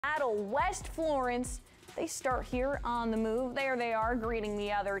battle. West Florence, they start here on the move. There they are, greeting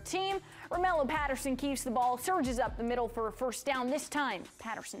the other team. Romello Patterson keeps the ball, surges up the middle for a first down this time.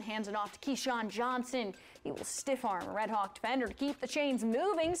 Patterson hands it off to Keyshawn Johnson. He will stiff arm a Red Hawk defender to keep the chains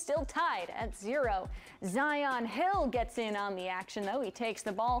moving, still tied at 0. Zion Hill gets in on the action, though. He takes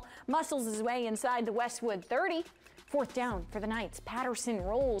the ball, muscles his way inside the Westwood 30. Fourth down for the Knights. Patterson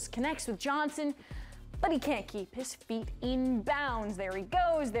rolls, connects with Johnson, but he can't keep his feet in bounds. There he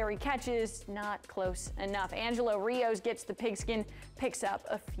goes, there he catches, not close enough. Angelo Rios gets the pigskin, picks up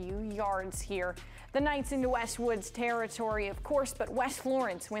a few yards here. The Knights into Westwood's territory, of course, but West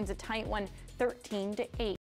Florence wins a tight one, 13-8.